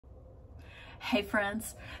Hey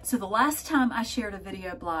friends, so the last time I shared a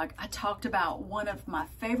video blog, I talked about one of my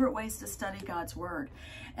favorite ways to study God's Word,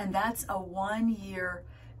 and that's a 1-year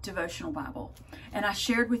devotional Bible. And I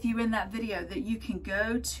shared with you in that video that you can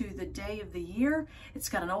go to the day of the year. It's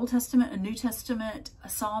got an Old Testament, a New Testament, a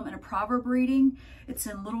Psalm, and a proverb reading. It's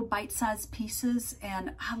in little bite-sized pieces,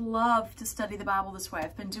 and I love to study the Bible this way.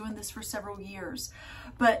 I've been doing this for several years.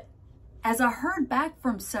 But as I heard back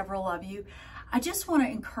from several of you, I just want to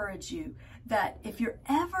encourage you that if you're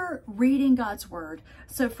ever reading God's Word,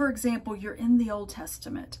 so for example, you're in the Old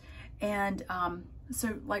Testament, and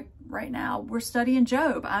so like right now we're studying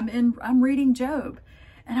Job. I'm reading Job,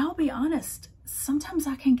 and I'll be honest, sometimes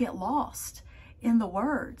I can get lost in the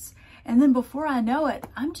words, and then before I know it,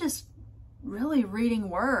 I'm just really reading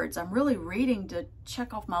words. I'm really reading to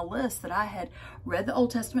check off my list that I had read the Old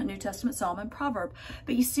Testament, New Testament, Psalm, and Proverb.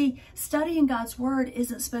 But you see, studying God's Word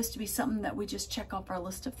isn't supposed to be something that we just check off our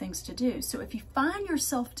list of things to do. So if you find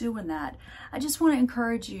yourself doing that, I just want to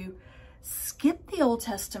encourage you, skip the Old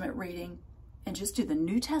Testament reading and just do the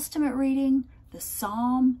New Testament reading, the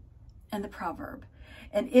Psalm, and the Proverb.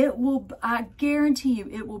 And it will, I guarantee you,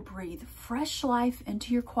 it will breathe fresh life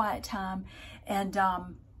into your quiet time, and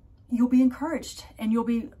you'll be encouraged, and you'll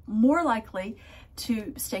be more likely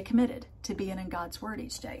to stay committed to being in God's Word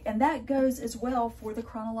each day. And that goes as well for the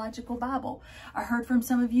chronological Bible. I heard from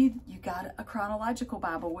some of you, you got a chronological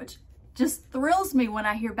Bible, which just thrills me when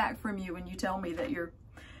I hear back from you and you tell me that you're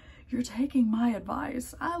taking my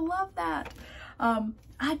advice. I love that.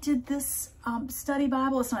 I did this study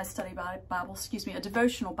Bible. It's not a study Bible, excuse me, a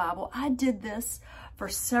devotional Bible. I did this for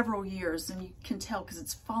several years, and you can tell because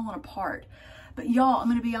it's fallen apart. But y'all, I'm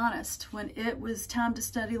going to be honest, when it was time to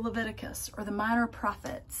study Leviticus or the minor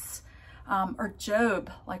prophets or Job,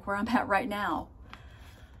 like where I'm at right now,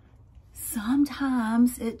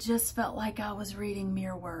 sometimes it just felt like I was reading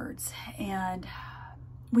mere words. And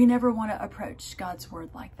we never want to approach God's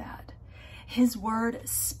Word like that. His Word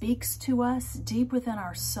speaks to us deep within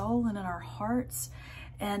our soul and in our hearts.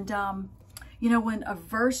 And, you know, when a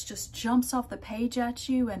verse just jumps off the page at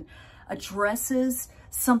you and addresses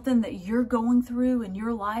something that you're going through in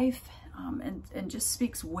your life, and just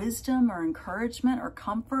speaks wisdom or encouragement or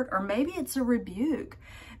comfort, or maybe it's a rebuke,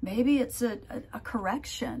 maybe it's a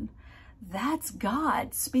correction, that's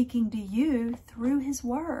God speaking to you through His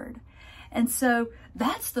Word. And so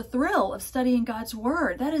that's the thrill of studying God's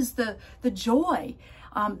Word. That is the joy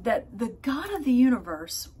that the God of the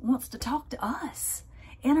universe wants to talk to us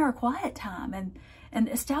in our quiet time and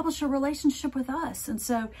establish a relationship with us. And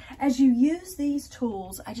so as you use these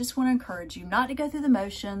tools, I just want to encourage you not to go through the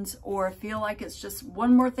motions or feel like it's just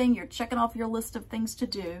one more thing you're checking off your list of things to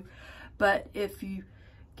do. But if you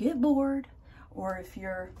get bored, or if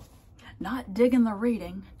you're not digging the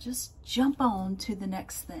reading, just jump on to the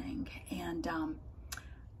next thing. And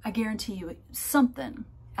I guarantee you something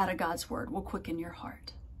out of God's Word will quicken your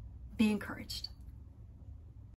heart. Be encouraged.